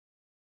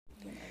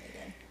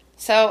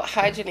So,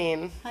 hi,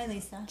 Janine. Hi,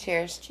 Lisa.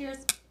 Cheers. Cheers.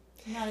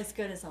 Not as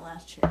good as the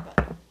last cheer,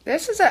 but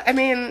This is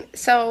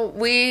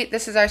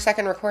this is our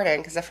second recording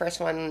because the first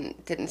one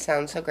didn't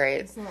sound so great.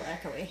 it's a little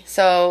echoey.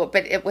 So,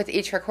 with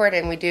each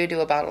recording, we do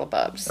a bottle of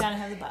Bubs. Gotta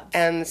have the Bubs.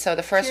 And so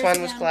the first Cheers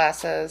one was again.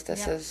 glasses.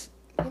 This Yep. is,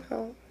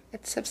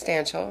 it's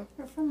substantial.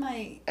 We're from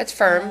my It's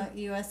firm.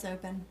 U.S.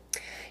 Open.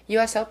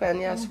 U.S. Open,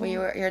 yes. Well,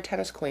 you're a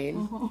tennis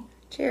queen. Mm-hmm.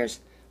 Cheers.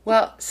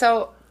 Well,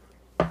 so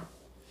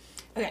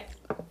Okay.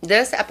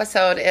 this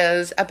episode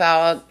is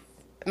about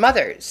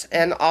mothers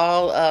and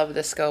all of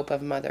the scope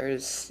of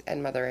mothers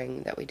and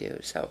mothering that we do.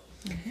 So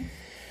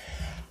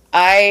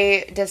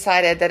I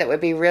decided that it would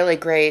be really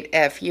great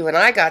if you and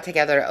I got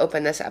together to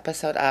open this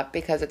episode up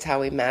because it's how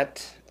we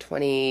met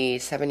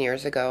 27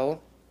 years ago,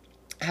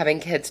 having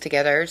kids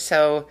together.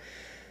 So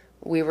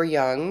we were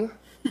young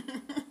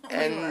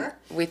and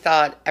we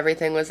thought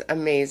everything was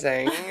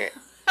amazing.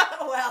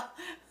 Well,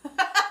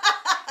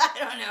 I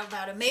don't know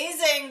about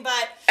amazing,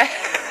 but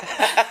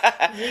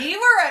we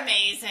were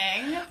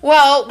amazing.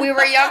 Well, we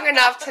were young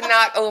enough to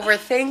not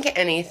overthink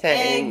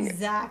anything.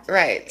 Exactly.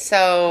 Right.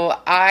 So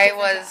I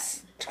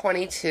was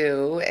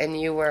 22 and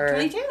you were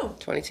 22.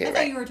 22, I right?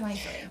 thought you were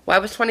 23. Well, I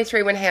was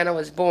 23 when Hannah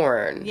was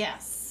born.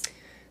 Yes.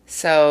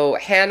 So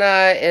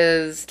Hannah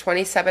is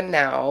 27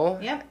 now.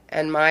 Yep.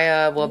 And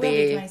Maya will We'll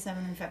be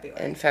 27 in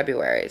February. in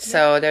February.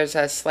 So there's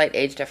a slight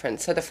age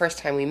difference. So the first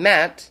time we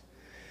met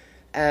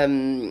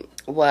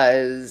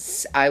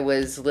was I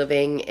was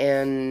living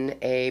in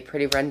a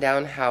pretty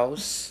rundown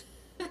house.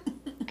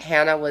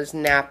 Hannah was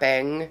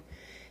napping,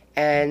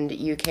 and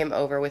you came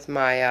over with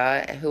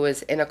Maya, who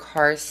was in a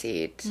car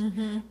seat.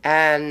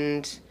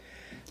 And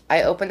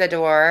I opened the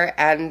door,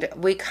 and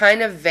we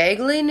kind of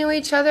vaguely knew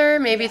each other,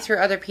 maybe through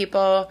other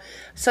people.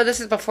 So this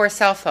is before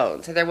cell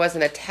phones, so there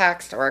wasn't a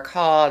text or a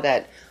call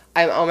that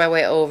I'm on my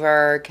way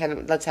over.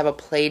 Let's have a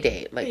play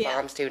date like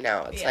moms do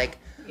now. It's like,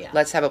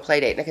 let's have a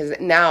play date, because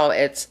now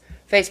it's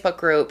Facebook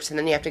groups, and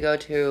then you have to go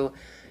to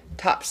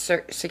top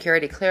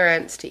security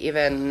clearance to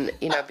even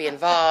be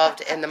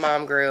involved in the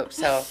mom group.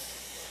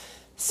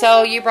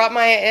 So you brought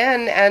Maya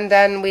in, and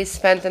then we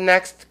spent the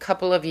next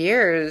couple of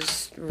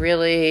years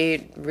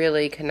really,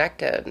 really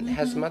connected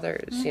as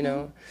mothers.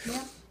 Yeah.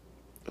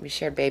 We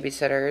shared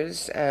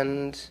babysitters,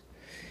 and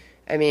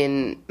I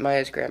mean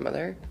Maya's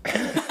grandmother.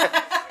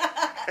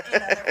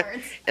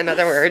 In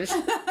other words.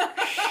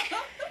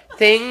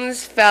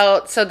 Things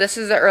felt, so this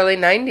is the early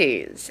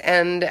 90s,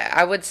 and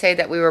I would say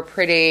that we were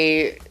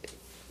pretty,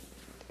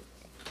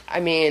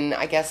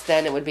 I guess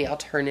then it would be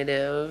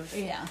alternative,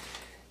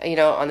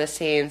 on the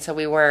scene, so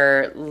we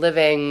were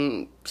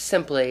living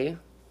simply.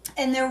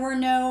 And there were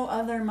no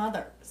other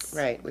mothers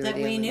Right. that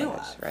we knew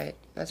of. Right,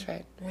 that's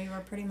right. We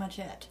were pretty much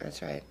it.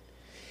 That's right.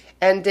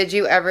 And did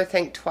you ever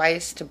think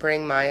twice to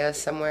bring Maya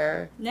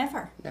somewhere?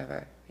 Never.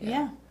 Never.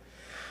 Yeah.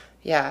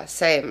 Yeah,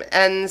 same.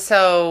 And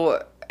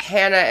so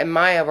Hannah and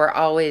Maya were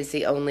always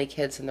the only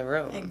kids in the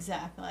room.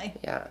 Exactly.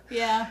 Yeah.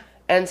 Yeah.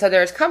 And so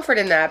there's comfort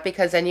in that,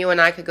 because then you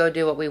and I could go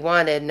do what we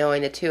wanted,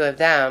 knowing the two of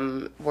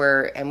them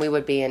and we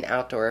would be in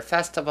outdoor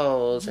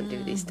festivals and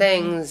do these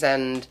things,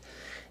 and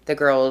the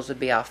girls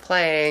would be off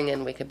playing,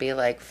 and we could be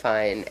like,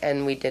 fine.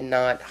 And we did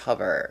not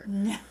hover.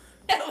 No,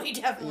 we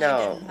definitely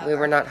No, didn't hover. we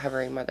were not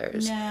hovering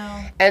mothers.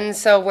 No. And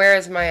so where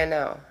is Maya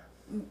now?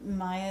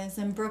 Maya's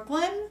in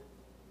Brooklyn,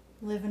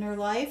 living her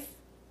life,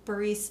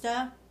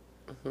 barista,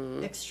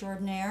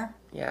 extraordinaire.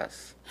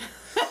 Yes.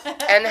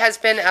 And has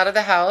been out of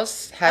the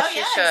house, as she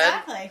should.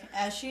 Exactly.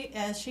 As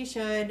she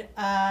should.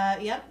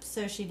 Yep.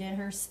 So she did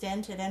her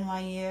stint at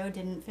NYU,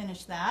 didn't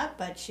finish that,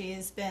 but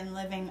she's been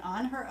living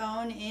on her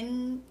own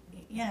in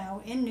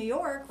New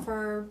York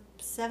for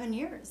 7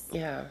 years.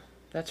 Yeah,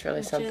 that's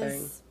really something.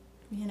 Is,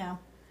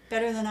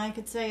 better than I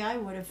could say I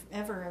would have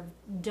ever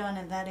have done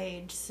at that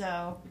age.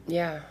 So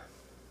yeah,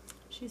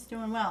 she's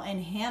doing well.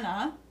 And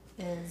Hannah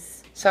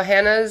is. So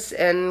Hannah's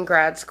in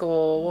grad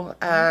school,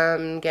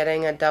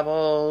 getting a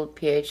double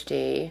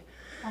PhD.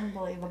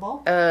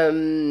 Unbelievable.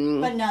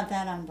 But not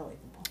that unbelievable.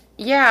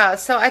 Yeah,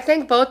 so I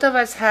think both of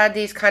us had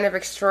these kind of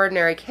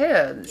extraordinary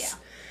kids. Yeah.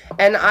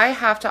 And I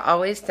have to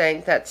always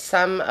think that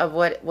some of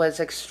what was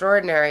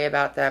extraordinary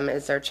about them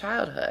is their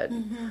childhood,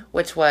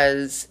 which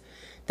was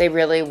they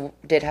really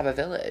did have a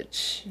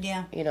village.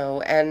 Yeah.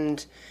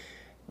 And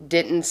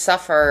didn't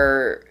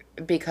suffer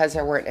because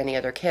there weren't any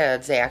other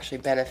kids. They actually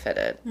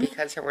benefited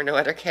because there were no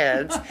other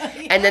kids.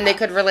 And then they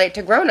could relate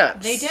to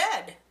grown-ups. They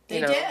did.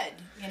 They did.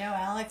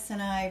 Alex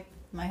and I,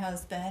 my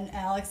husband,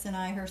 Alex and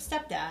I, her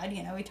stepdad,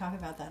 we talk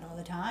about that all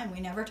the time.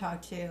 We never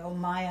talked to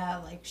Maya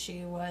like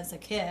she was a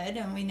kid,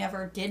 and we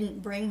never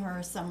didn't bring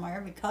her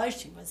somewhere because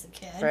she was a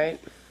kid. Right.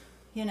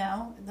 It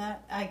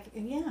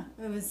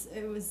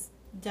was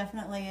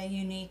definitely a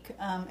unique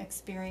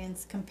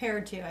experience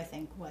compared to, I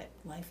think, what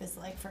life is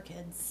like for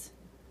kids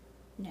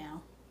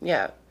now.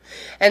 Yeah.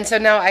 And so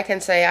now I can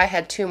say I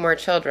had 2 more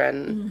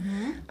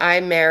children. I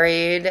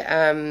married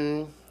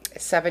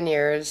 7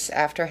 years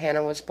after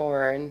Hannah was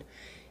born,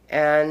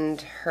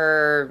 and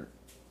her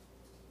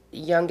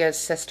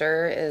youngest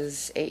sister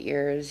is 8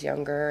 years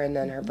younger, and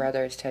then her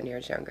brother is 10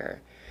 years younger.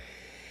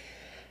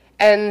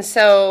 And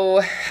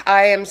so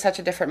I am such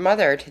a different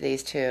mother to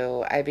these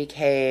two. I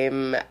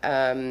became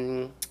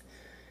a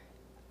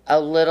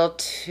little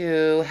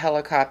too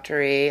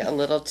helicoptery, a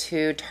little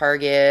too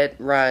target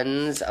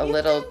runs, a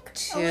little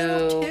too... A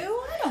little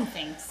too? I don't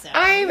think so.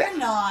 You're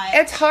not.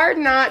 It's hard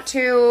not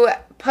to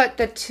put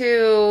the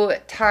two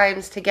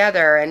times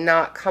together and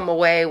not come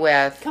away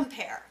with...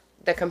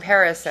 the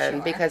comparison,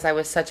 sure. Because I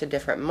was such a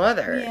different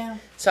mother. Yeah.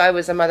 So I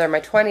was a mother in my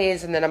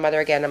 20s and then a mother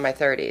again in my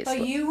 30s.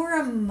 But you were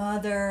a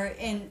mother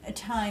in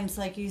times,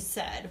 like you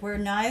said, where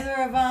neither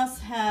of us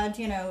had,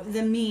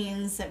 the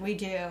means that we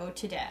do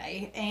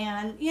today.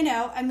 And,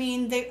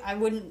 I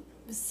wouldn't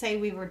say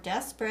we were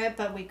desperate,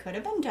 but we could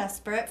have been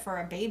desperate for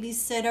a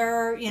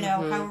babysitter.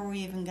 How were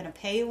we even going to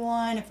pay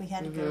one if we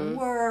had to go to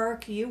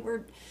work? You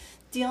were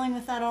dealing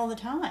with that all the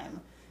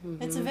time.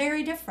 Mm-hmm. It's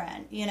very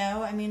different,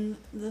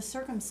 the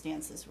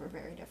circumstances were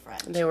very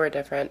different. They were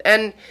different.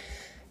 And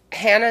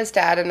Hannah's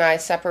dad and I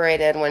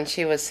separated when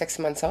she was 6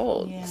 months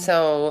old. Yeah.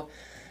 So,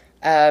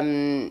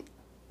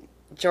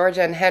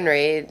 Georgia and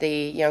Henry, the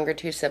younger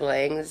two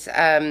siblings,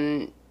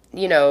 had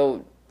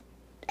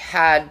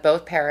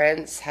both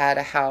parents, had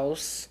a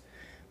house.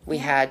 We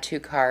had 2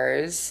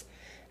 cars.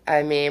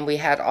 We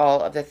had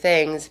all of the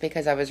things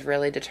because I was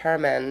really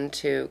determined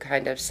to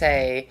kind of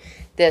say,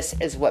 this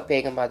is what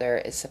being a mother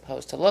is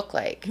supposed to look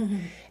like. Mm-hmm.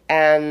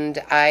 And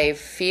I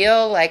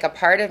feel like a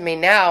part of me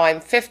now, I'm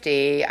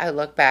 50, I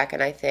look back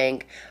and I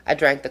think I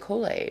drank the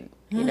Kool-Aid.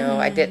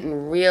 I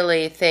didn't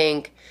really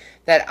think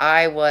that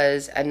I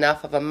was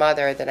enough of a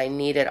mother that I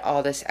needed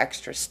all this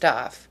extra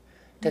stuff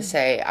to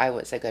say I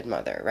was a good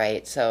mother,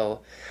 right?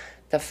 So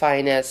the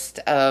finest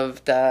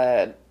of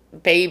the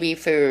baby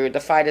food, the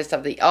finest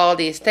of all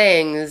these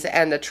things,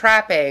 and the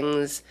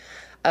trappings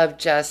of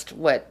just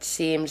what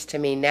seems to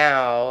me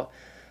now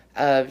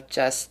of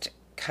just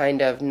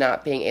kind of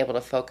not being able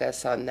to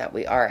focus on that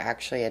we are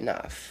actually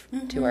enough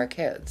to our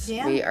kids.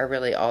 Yeah. We are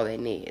really all they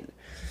need.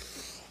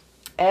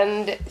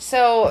 And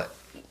so,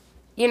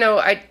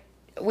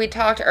 we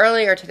talked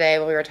earlier today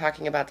when we were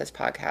talking about this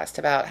podcast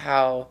about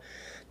how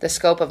the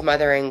scope of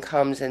mothering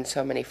comes in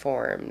so many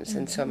forms,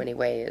 in so many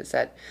ways,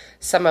 that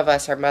some of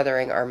us are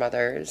mothering our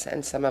mothers,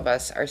 and some of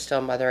us are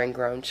still mothering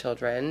grown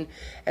children,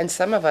 and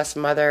some of us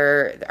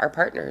mother our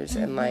partners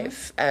in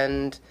life.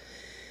 And,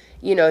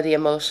 the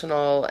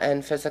emotional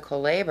and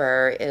physical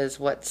labor is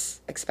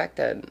what's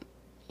expected.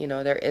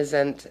 There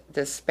isn't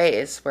this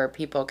space where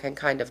people can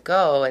kind of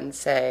go and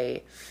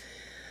say,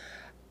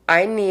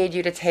 I need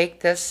you to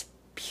take this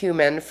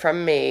human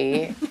from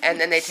me,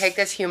 and then they take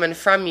this human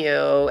from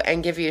you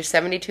and give you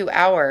 72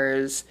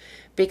 hours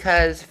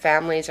because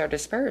families are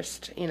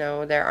dispersed.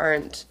 There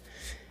aren't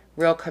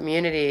real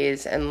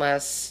communities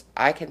unless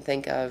I can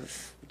think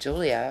of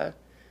Julia,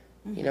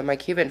 my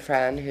Cuban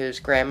friend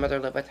whose grandmother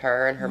lived with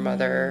her and her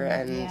mother,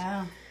 and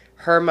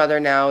her mother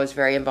now is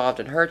very involved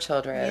in her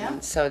children.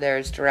 Yeah. So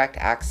there's direct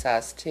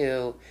access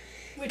to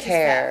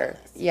care.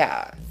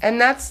 Yeah.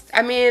 And that's,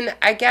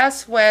 I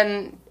guess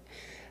when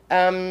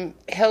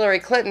Hillary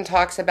Clinton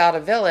talks about a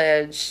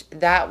village,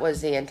 that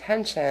was the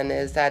intention,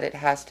 is that it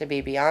has to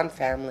be beyond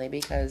family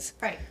because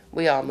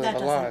we all move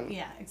along.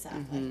 Yeah,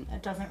 exactly.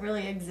 That doesn't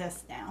really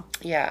exist now.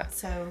 Yeah.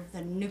 So the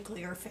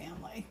nuclear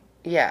family.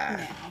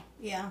 Yeah. Now.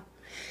 Yeah.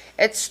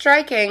 It's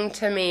striking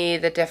to me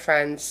the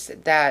difference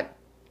that,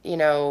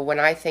 when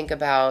I think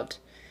about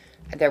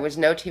there was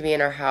no TV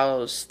in our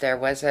house, there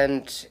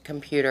wasn't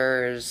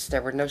computers,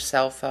 there were no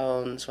cell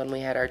phones when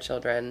we had our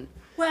children.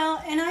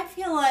 Well, and I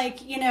feel like,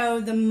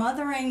 the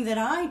mothering that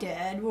I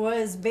did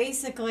was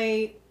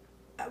basically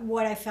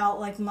what I felt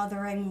like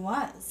mothering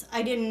was.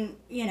 I didn't,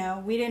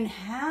 we didn't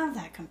have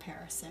that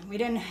comparison. We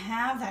didn't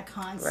have that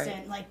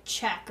constant,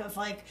 check of,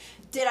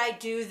 did I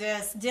do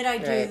this? Did I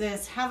do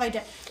this? Have I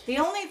done... The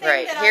only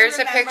thing that Here's I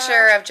remember... a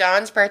picture of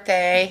John's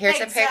birthday.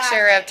 Here's a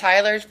picture of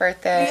Tyler's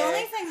birthday. The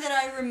only thing that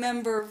I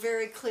remember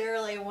very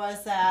clearly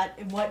was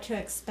that What to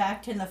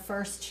Expect in the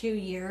First 2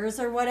 Years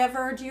or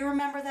whatever. Do you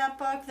remember that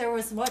book? There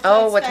was What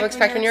to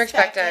Expect when you're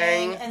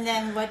expecting. And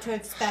then What to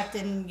Expect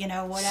and,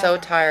 whatever. So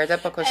tired.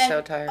 That book was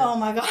so tired. Oh,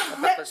 my God.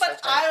 But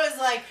I was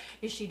like,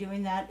 is she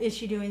doing that? Is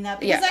she doing that?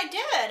 Because I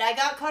did. I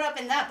got caught up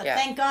in that. But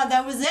thank God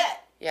that was it.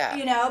 Yeah.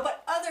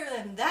 But other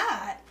than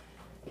that,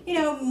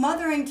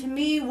 mothering to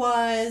me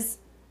was,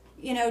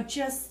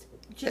 just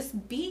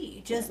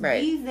be. Just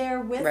be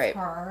there with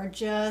her.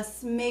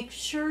 Just make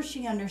sure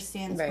she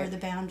understands where the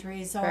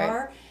boundaries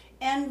are.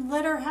 And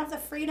let her have the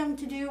freedom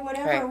to do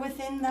whatever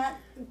within that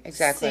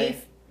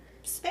safe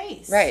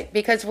space. Right.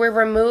 Because we're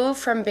removed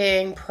from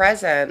being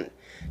present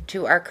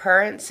to our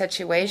current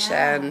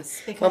situation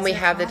when we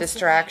have the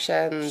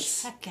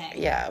distractions.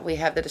 Checking. Yeah, we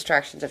have the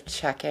distractions of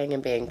checking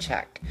and being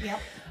checked. Yep.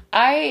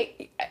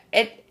 It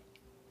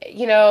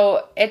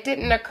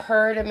didn't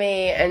occur to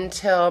me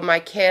until my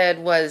kid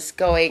was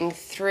going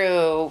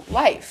through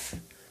life,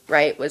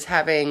 right? Was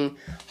having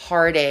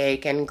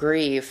heartache and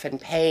grief and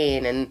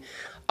pain and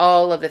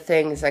all of the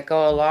things that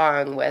go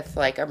along with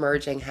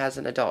emerging as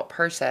an adult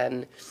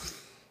person.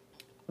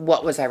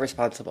 what was I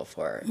responsible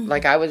for?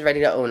 Like, I was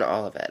ready to own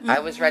all of it. I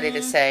was ready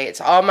to say, it's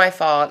all my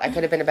fault. I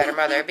could have been a better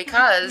mother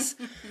because,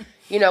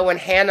 you know, when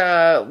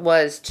Hannah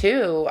was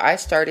 2, I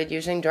started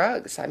using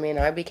drugs. I mean,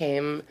 I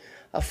became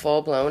a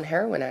full-blown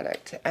heroin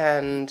addict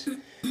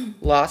and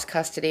lost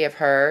custody of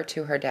her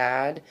to her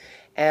dad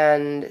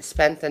and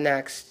spent the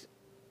next,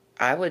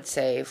 I would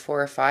say,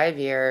 4 or 5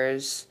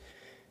 years,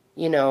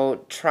 you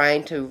know,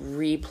 trying to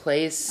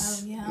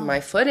replace my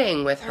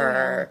footing with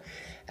her.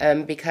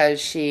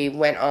 Because she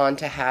went on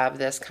to have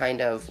this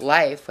kind of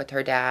life with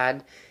her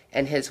dad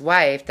and his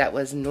wife that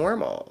was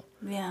normal.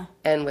 Yeah.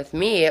 And with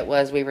me, it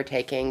was we were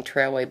taking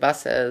trailway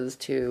buses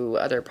to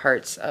other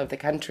parts of the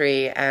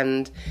country,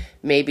 and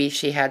maybe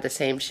she had the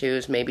same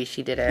shoes, maybe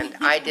she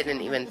didn't. I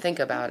didn't even think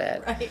about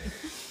it. Right.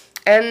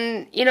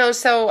 And, you know,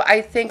 so I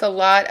think a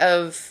lot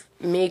of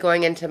me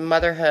going into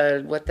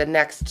motherhood with the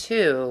next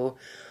 2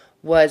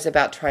 was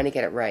about trying to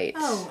get it right.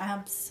 Oh,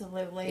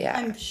 absolutely. Yeah.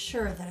 I'm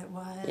sure that it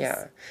was.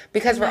 Yeah.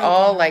 Because we're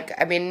all like,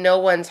 I mean, no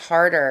one's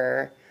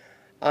harder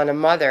on a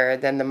mother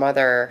than the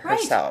mother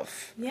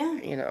herself. Yeah.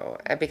 You know,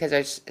 because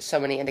there's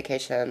so many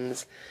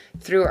indications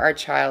through our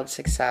child's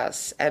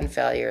success and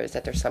failures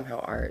that they're somehow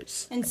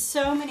ours. And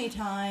so many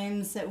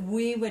times that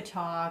we would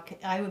talk,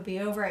 I would be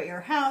over at your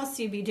house,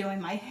 you'd be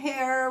doing my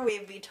hair,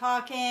 we'd be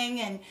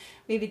talking, and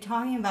we'd be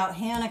talking about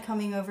Hannah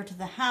coming over to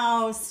the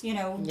house, you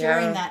know,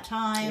 during that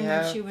time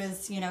when she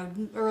was, you know,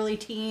 early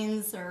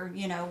teens or,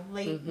 you know,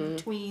 late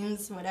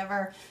tweens,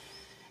 whatever.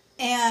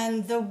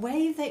 And the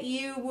way that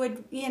you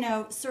would, you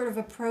know, sort of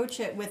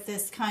approach it with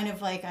this kind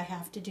of like, I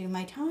have to do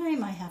my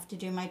time, I have to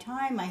do my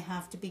time, I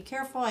have to be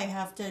careful, I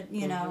have to,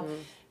 you know,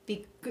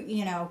 be,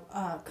 you know,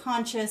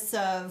 conscious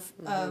of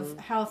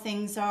how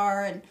things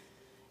are.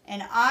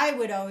 And I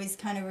would always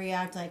kind of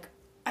react like,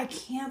 I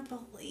can't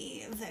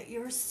believe that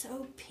you're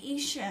so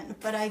patient,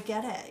 but I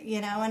get it,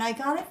 you know, and I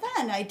got it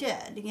then, I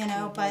did, you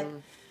know, but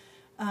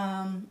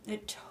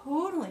it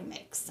totally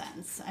makes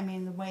sense. I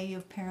mean, the way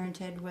you've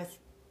parented with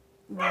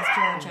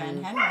Georgia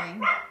and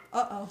Henry.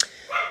 Uh-oh.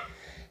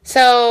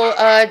 So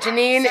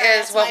Janine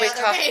is what we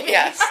call baby.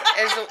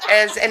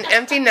 is an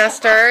empty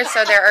nester.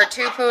 So there are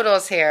 2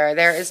 poodles here.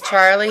 There is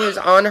Charlie, who's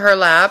on her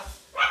lap,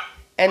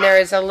 and there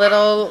is a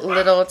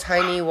little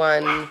tiny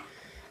one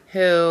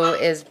who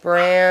is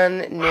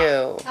brand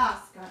new.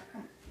 Oscar.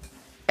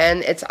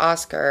 And it's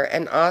Oscar,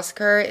 and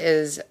Oscar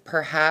is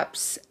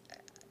perhaps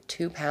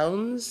 2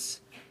 pounds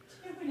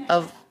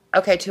of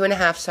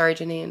 2.5. Sorry,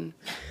 Janine.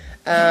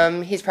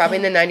 He's probably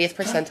in the 90th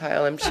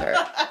percentile, I'm sure.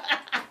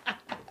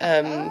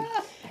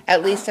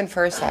 At least in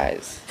fur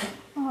size.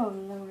 Oh,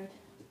 Lord.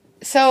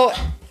 So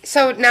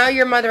now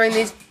you're mothering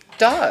these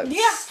dogs.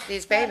 Yeah.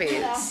 These babies. You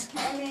know,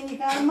 I mean, you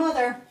got a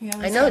mother.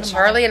 I know,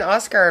 Charlie and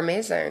Oscar are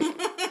amazing.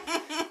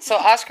 So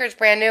Oscar's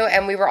brand new,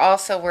 and we were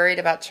also worried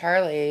about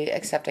Charlie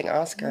accepting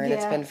Oscar, and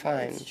it's been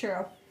fine. It's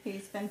true.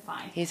 He's been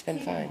fine. He's been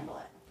fine. Handle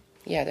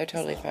it. Yeah, they're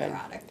totally fine.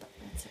 Neurotic, but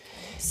it's okay.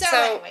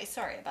 So anyway,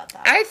 sorry about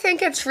that. I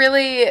think it's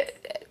really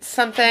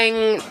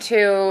something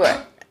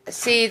to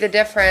see the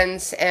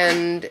difference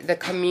in the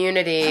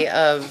community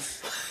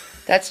of...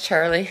 That's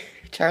Charlie.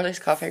 Charlie's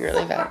coughing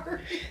really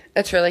bad.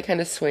 That's really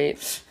kind of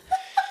sweet.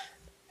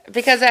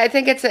 Because I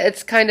think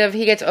it's kind of...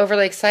 He gets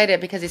overly excited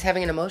because he's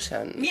having an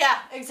emotion. Yeah,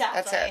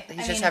 exactly. That's it.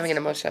 He's just having an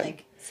emotion.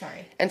 Like,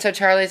 sorry. And so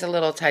Charlie's a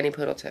little tiny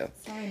poodle too.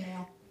 Sorry,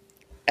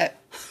 Neil.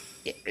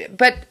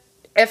 But...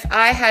 if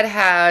I had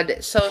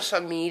had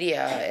social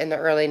media in the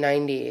early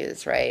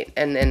 90s, right,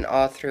 and then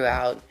all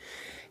throughout,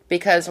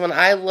 because when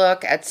I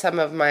look at some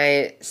of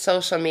my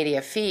social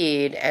media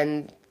feed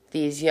and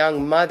these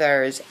young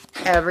mothers,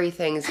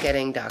 everything's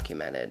getting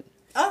documented.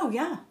 Oh,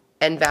 yeah.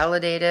 And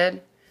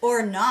validated.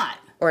 Or not.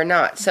 Or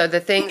not. So the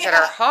things that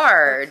are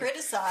hard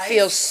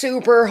feel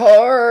super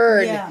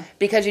hard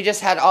because you just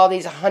had all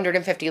these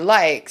 150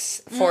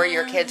 likes for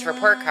your kid's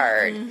report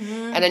card.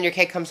 And then your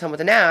kid comes home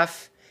with an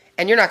F.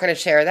 And you're not going to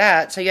share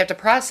that, so you have to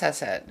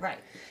process it. Right.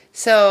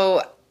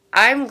 So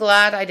I'm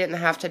glad I didn't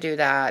have to do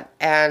that,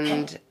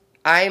 and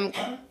I'm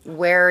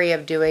wary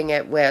of doing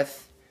it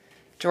with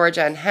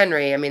Georgia and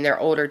Henry. I mean, they're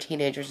older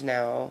teenagers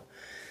now.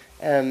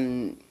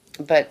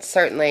 But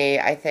certainly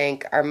I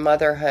think our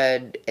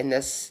motherhood in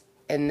this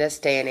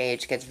day and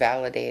age gets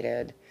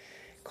validated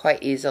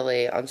quite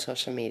easily on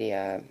social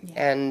media. Yeah.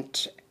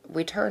 And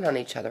we turn on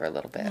each other a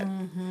little bit.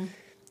 Mm-hmm.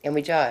 And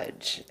we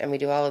judge, and we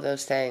do all of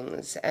those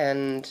things.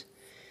 And...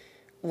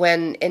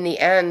 when in the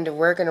end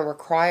we're going to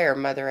require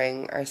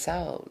mothering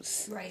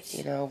ourselves. Right.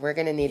 You know, we're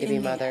going to need to be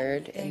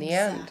mothered in the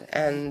end.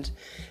 And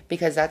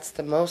because that's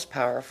the most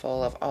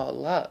powerful of all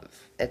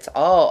love. It's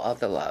all of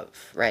the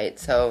love, right?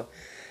 So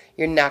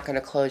you're not going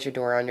to close your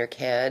door on your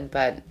kid,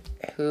 but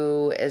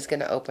who is going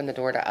to open the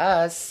door to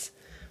us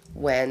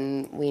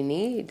when we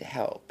need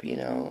help, you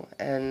know?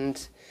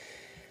 And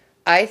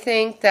I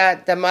think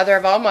that the mother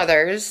of all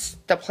mothers,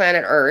 the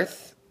planet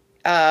Earth,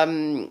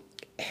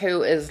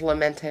 who is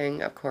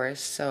lamenting, of course,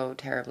 so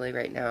terribly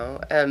right now,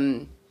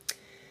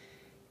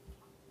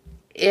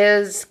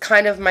 is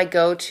kind of my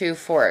go-to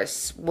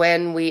force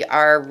when we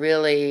are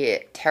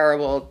really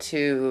terrible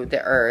to the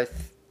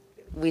earth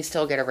we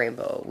still get a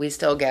rainbow. We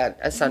still get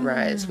a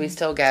sunrise. We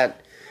still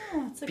get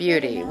That's a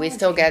beauty. good We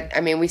still analogy. get,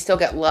 I mean, we still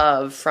get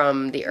love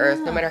from the earth,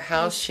 no Yeah, matter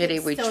how we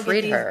shitty we still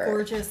treat get these her.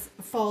 gorgeous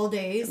fall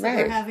days that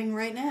Right. we're having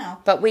right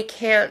now. But we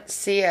can't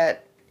see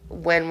it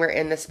when we're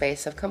in the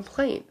space of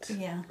complaint.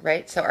 Yeah.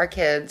 Right? So our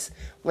kids,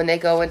 when they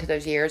go into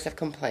those years of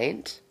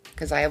complaint,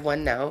 because I have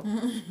one now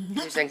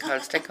who's in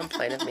constant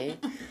complaint of me,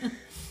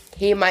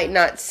 he might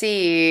not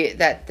see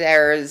that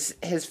there's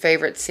his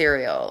favorite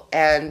cereal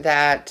and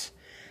that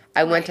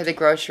I went to the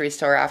grocery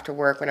store after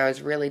work when I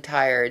was really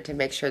tired to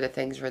make sure that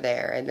things were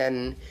there. And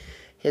then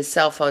his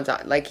cell phone's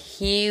on. Like,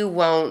 he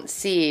won't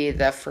see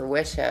the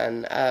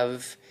fruition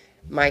of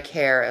my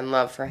care and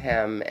love for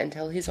him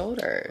until he's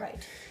older.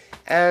 Right.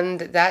 And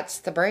that's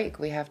the break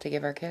we have to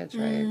give our kids,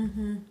 right?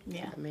 Mm-hmm.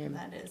 Yeah, I mean,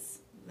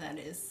 that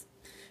is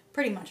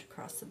pretty much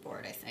across the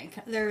board, I think.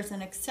 There's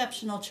an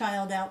exceptional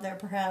child out there,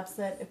 perhaps,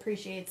 that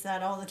appreciates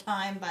that all the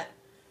time, but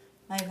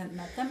I haven't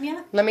met them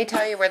yet. let me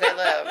tell you where they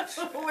live.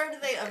 Where do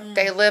they live?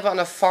 They live on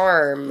a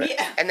farm,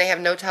 Yeah. and they have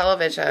no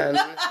television.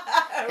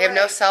 They have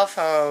no cell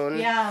phone,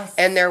 Yes.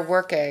 and they're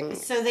working.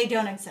 So they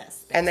don't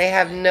exist. And they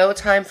have no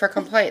time for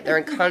complaint. They're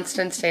in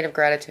constant state of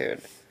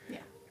gratitude. Yeah.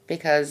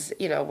 Because,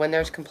 when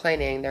there's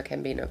complaining, there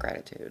can be no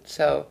gratitude.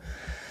 So,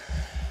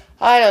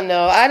 I don't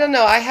know.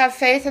 I have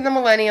faith in the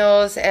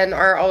millennials and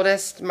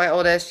my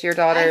oldest, your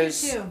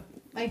daughter's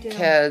I do.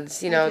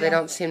 kids. I They do.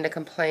 don't seem to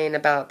complain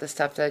about the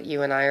stuff that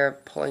you and I are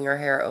pulling our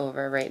hair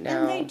over right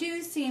now. And they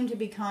do seem to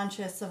be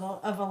conscious of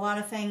a lot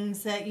of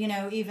things that,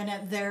 even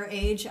at their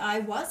age, I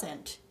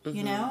wasn't.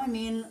 Mm-hmm. I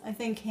mean, I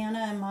think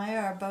Hannah and Maya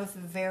are both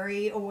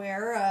very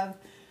aware of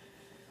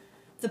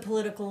the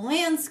political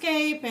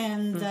landscape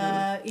and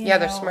the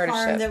they're smart as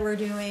harm shit. that we're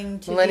doing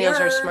to Millennials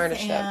the are earth. smart as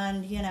shit.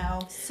 And,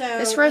 so...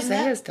 This in rosé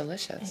that- is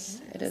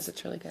delicious. It is.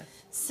 It's really good.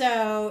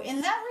 So,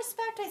 in that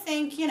respect, I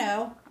think,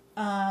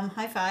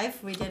 high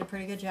five. We did a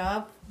pretty good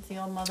job with the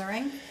old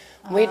mothering.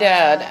 We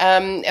did.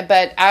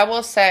 But I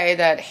will say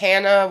that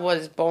Hannah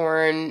was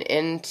born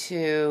in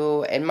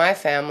my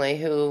family,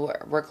 who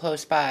were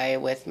close by,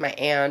 with my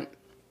aunt,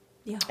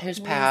 who's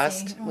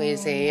passed,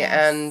 Wheezy,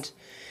 yes.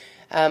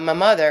 and my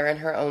mother in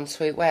her own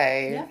sweet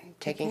way, Yeah,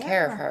 taking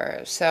care of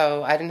her.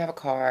 So I didn't have a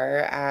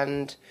car,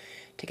 and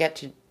to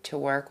get to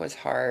work was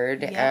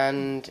hard. Yeah.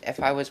 And if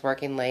I was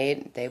working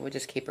late, they would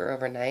just keep her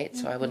overnight,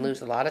 so I would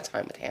lose a lot of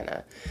time with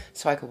Hannah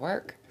so I could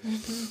work.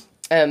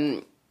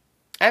 I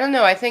don't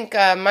know. I think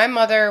my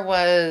mother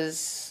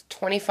was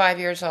 25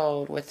 years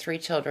old with 3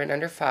 children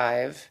under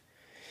 5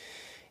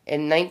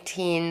 in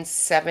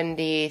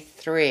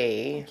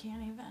 1973 I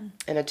can't even.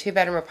 in a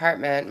 2-bedroom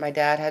apartment. My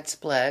dad had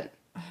split,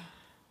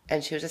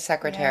 and she was a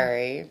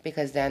secretary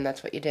because then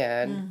that's what you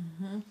did.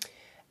 Mm-hmm.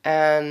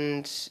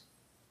 And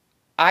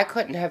I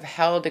couldn't have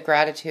held the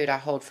gratitude I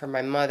hold for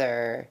my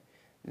mother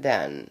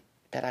then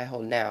that I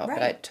hold now, but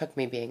Right. it took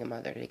me being a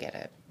mother to get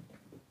it.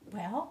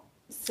 Well,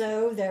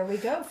 so there we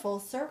go. Full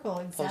circle.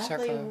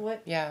 Exactly circle.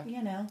 what, Yeah. what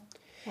we're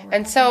And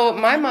talking so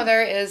about my now.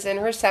 mother is in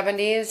her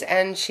 70s,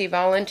 and she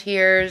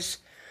volunteers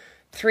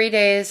 3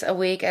 days a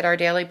week at Our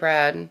Daily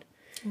Bread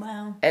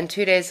Wow. and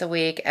 2 days a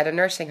week at a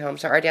nursing home.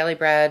 So Our Daily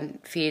Bread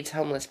feeds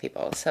homeless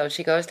people. So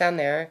she goes down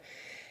there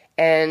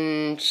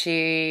and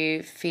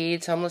she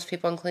feeds homeless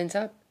people and cleans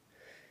up.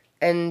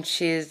 And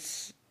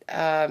she's,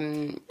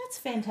 That's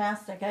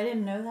fantastic. I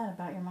didn't know that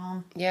about your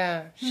mom.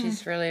 yeah,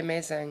 she's really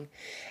amazing.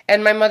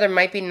 And my mother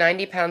might be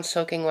 90 pounds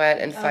soaking wet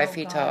and 5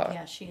 feet God, tall.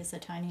 Yeah, she is the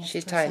tiniest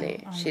She's person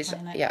tiny. on the She's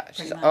planet, she's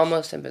pretty much.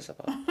 almost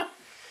invisible.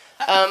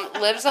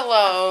 Lives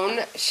alone.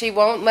 She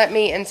won't let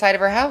me inside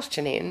of her house,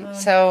 Janine.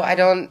 So I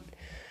don't.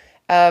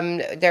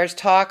 There's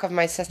talk of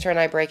my sister and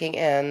I breaking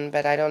in,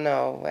 but I don't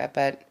know.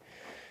 But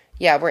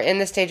yeah, we're in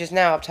the stages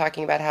now of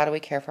talking about how do we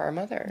care for our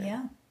mother.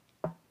 Yeah.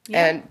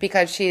 And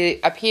because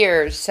she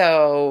appears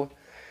so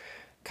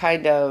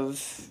kind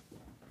of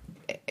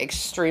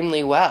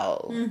extremely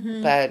well,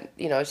 but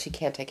she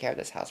can't take care of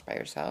this house by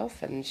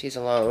herself, and she's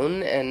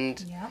alone,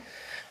 and Yeah.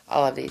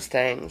 all of these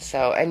things.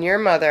 So, and your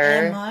mother,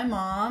 And my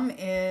mom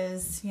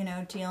is,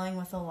 dealing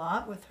with a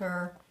lot with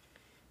her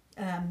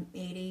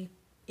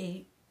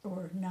 88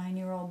 or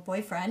 9-year-old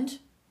boyfriend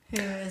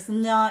who is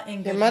not in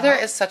good your mother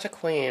health. is such a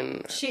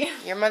queen.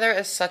 Your mother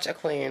is such a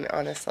queen,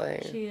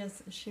 honestly.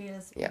 She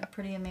is Yeah.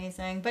 pretty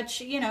amazing. But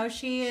she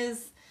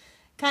is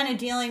kind of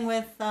dealing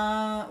with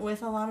a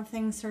lot of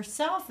things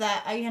herself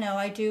that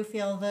I do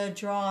feel the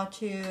draw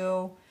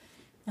to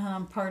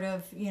part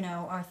of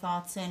our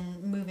thoughts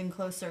in moving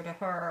closer to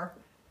her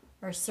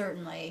are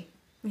certainly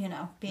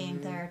being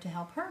there to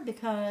help her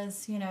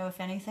because if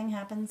anything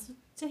happens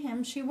to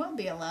him, she will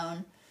be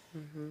alone.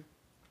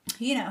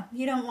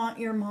 You don't want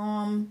your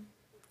mom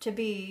to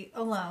be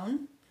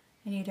alone,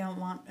 and you don't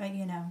want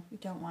you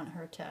don't want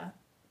her to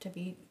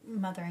be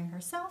mothering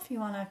herself. You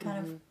want to kind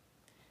of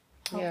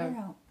help her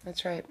out.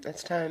 That's right.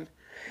 It's time.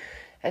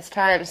 It's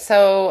time.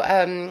 So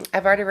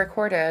I've already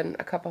recorded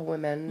a couple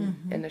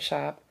women in the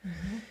shop,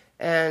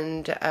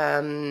 and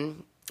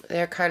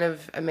they're kind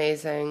of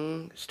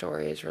amazing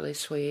stories, really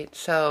sweet.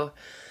 So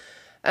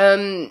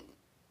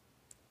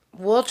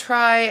we'll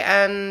try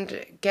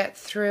and get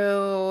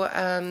through,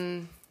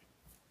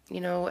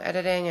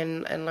 editing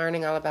and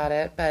learning all about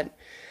it. But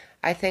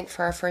I think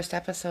for our first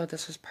episode,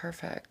 this was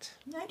perfect.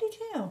 I do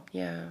too.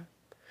 Yeah.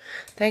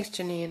 Thanks,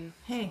 Janine.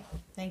 Hey,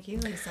 thank you,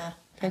 Lisa.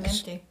 Thanks. I'm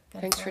empty.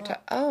 Thanks for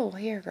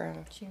here,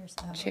 girl. Cheers.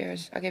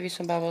 Cheers. I'll give you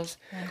some bubbles.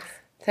 Thanks.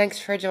 Thanks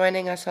for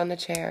joining us on the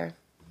chair.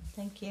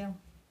 Thank you.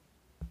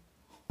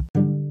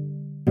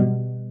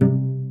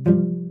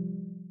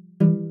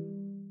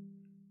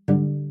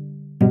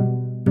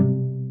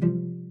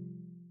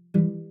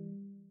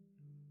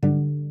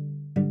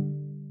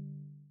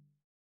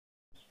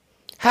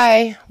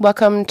 Hi,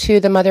 welcome to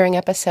the Mothering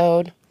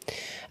episode.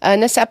 In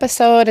this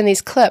episode and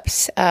these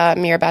clips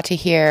you're about to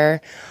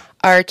hear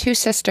are two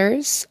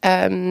sisters.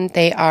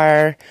 They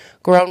are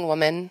grown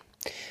women,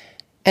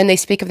 and they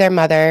speak of their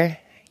mother.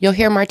 You'll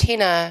hear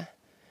Martina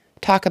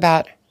talk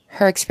about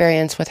her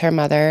experience with her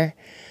mother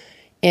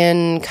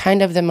in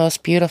kind of the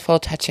most beautiful,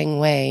 touching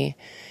way.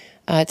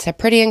 It's a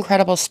pretty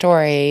incredible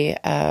story,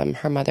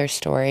 her mother's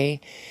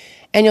story.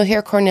 And you'll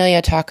hear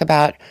Cornelia talk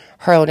about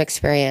her own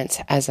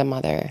experience as a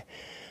mother.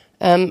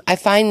 I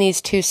find these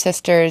two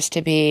sisters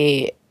to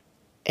be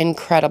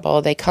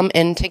incredible. They come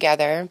in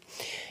together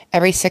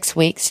every 6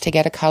 weeks to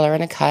get a color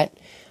and a cut.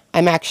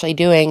 I'm actually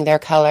doing their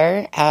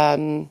color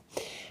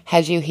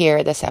as you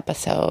hear this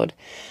episode.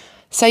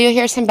 So you'll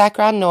hear some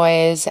background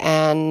noise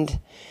and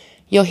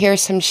you'll hear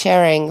some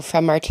sharing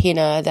from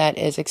Martina that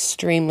is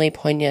extremely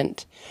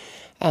poignant.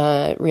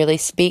 Really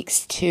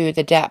speaks to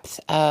the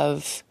depth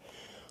of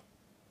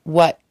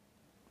what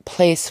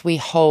place we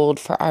hold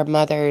for our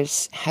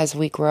mothers as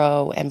we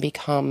grow and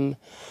become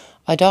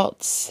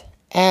adults.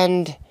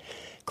 And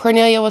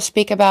Cornelia will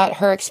speak about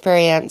her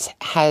experience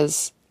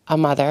as a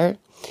mother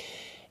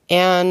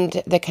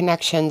and the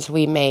connections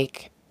we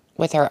make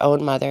with our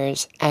own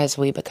mothers as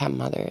we become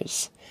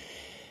mothers.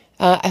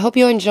 I hope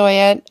you enjoy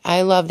it.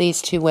 I love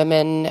these two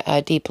women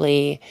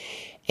deeply,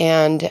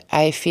 and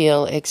I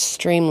feel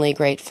extremely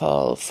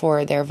grateful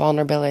for their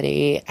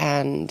vulnerability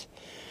and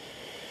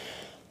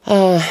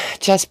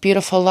just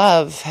beautiful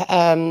love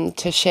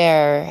to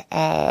share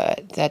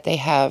that they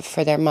have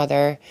for their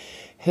mother,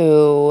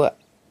 who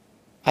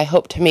I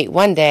hope to meet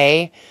one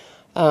day,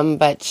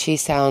 but she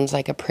sounds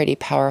like a pretty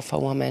powerful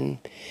woman.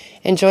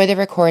 Enjoy the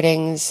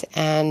recordings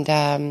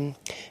and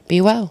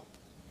be well.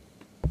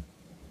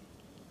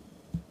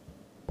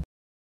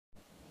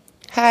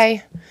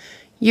 Hi.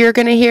 You're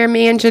going to hear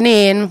me and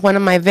Janine, one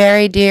of my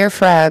very dear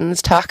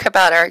friends, talk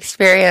about our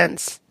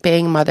experience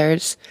being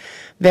mothers,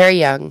 very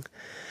young.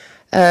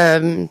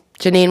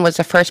 Janine was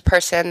the first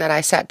person that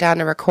I sat down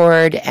to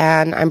record,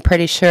 and I'm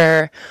pretty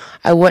sure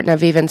I wouldn't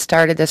have even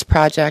started this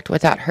project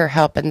without her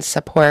help and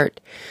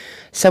support.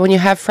 So when you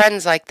have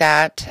friends like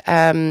that,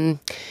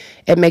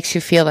 it makes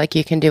you feel like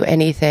you can do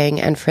anything,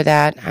 and for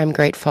that, I'm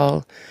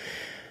grateful.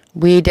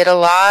 We did a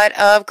lot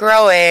of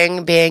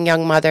growing, being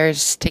young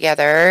mothers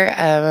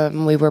together.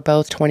 We were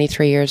both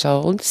 23 years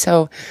old,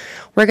 so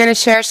we're going to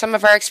share some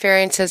of our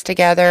experiences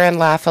together and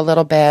laugh a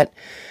little bit.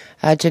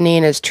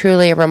 Janine is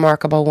truly a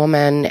remarkable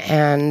woman,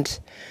 and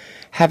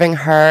having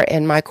her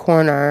in my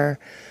corner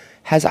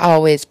has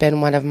always been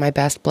one of my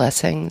best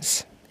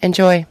blessings.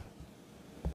 Enjoy.